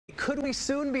could we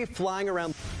soon be flying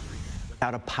around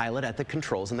without a pilot at the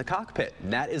controls in the cockpit?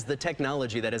 That is the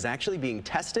technology that is actually being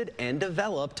tested and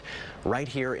developed right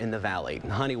here in the Valley.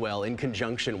 Honeywell, in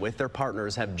conjunction with their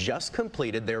partners, have just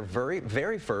completed their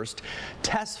very first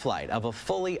test flight of a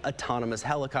fully autonomous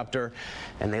helicopter,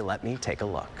 and they let me take a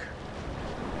look.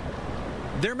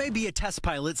 There may be a test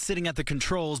pilot sitting at the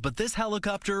controls, but this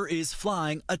helicopter is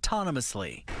flying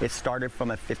autonomously. It started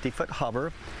from a 50-foot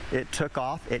hover. It took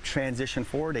off, it transitioned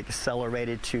forward, it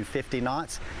accelerated to 50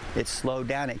 knots. It slowed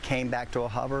down, it came back to a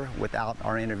hover without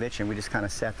our intervention. We just kind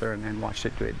of sat there and watched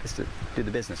it do the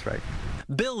business, right?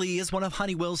 Billy is one of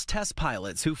Honeywell's test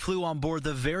pilots who flew on board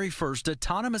the very first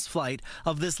autonomous flight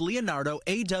of this Leonardo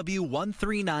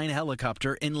AW139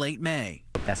 helicopter in late May.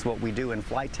 That's what we do in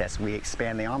flight tests. We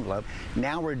expand the envelope.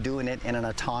 Now we're doing it in an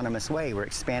autonomous way. We're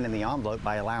expanding the envelope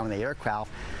by allowing the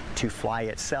aircraft to fly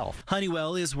itself.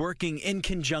 Honeywell is working in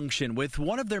conjunction with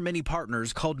one of their many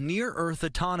partners called Near Earth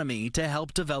Autonomy to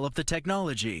help develop the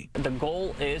technology. The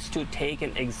goal is to take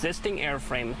an existing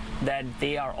airframe that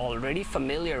they are already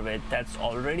familiar with, that's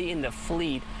already in the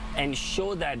fleet, and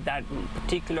show that that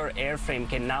particular airframe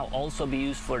can now also be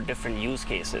used for different use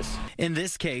cases. In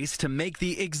this case, to make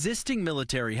the existing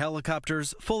military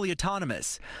helicopters fully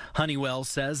autonomous. Honeywell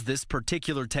says this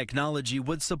particular technology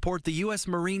would support the U.S.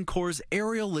 Marine Corps'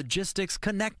 Aerial Logistics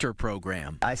Connector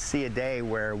program. I see a day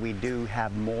where we do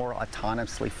have more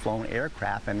autonomously flown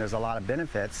aircraft, and there's a lot of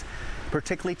benefits,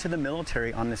 particularly to the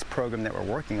military on this program that we're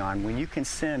working on. When you can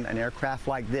send an aircraft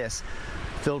like this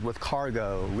filled with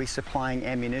cargo, resupplying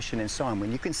ammunition and so on,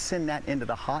 when you can send that into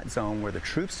the hot zone where the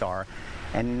troops are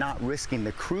and not risking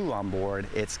the crew on board,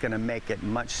 it's going to make it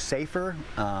much safer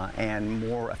and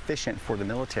more efficient for the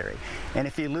military. And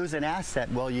if you lose an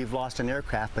asset, well, you've lost an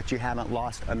aircraft, but you haven't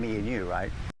lost a me and you,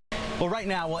 right? Well, right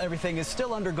now, while everything is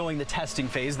still undergoing the testing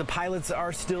phase, the pilots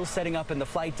are still setting up in the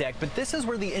flight deck, but this is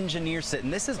where the engineers sit,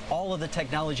 and this is all of the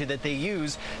technology that they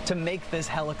use to make this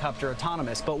helicopter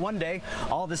autonomous. But one day,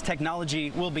 all this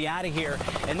technology will be out of here,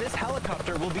 and this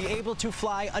helicopter will be able to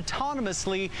fly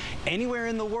autonomously anywhere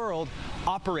in the world,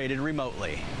 operated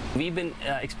remotely. We've been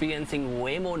experiencing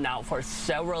Waymo now for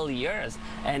several years,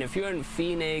 and if you're in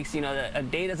Phoenix, you know, a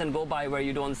day doesn't go by where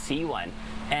you don't see one.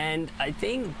 And I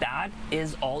think that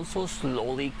is also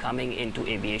slowly coming into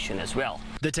aviation as well.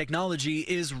 The technology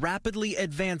is rapidly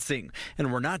advancing,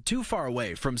 and we're not too far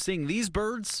away from seeing these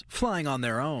birds flying on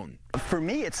their own. For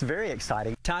me, it's very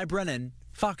exciting. Ty Brennan,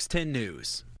 Fox 10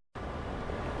 News.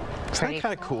 Isn't that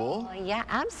kind of cool? Yeah,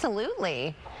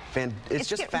 absolutely. It's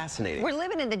just fascinating. We're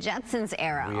living in the Jetsons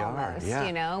era almost, yeah.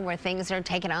 you know, where things are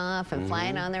taking off and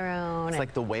flying on their own. It's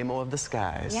like the Waymo of the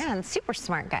skies. Yeah, and super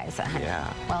smart guys at Honeywell.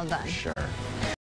 Yeah, Well done. for sure.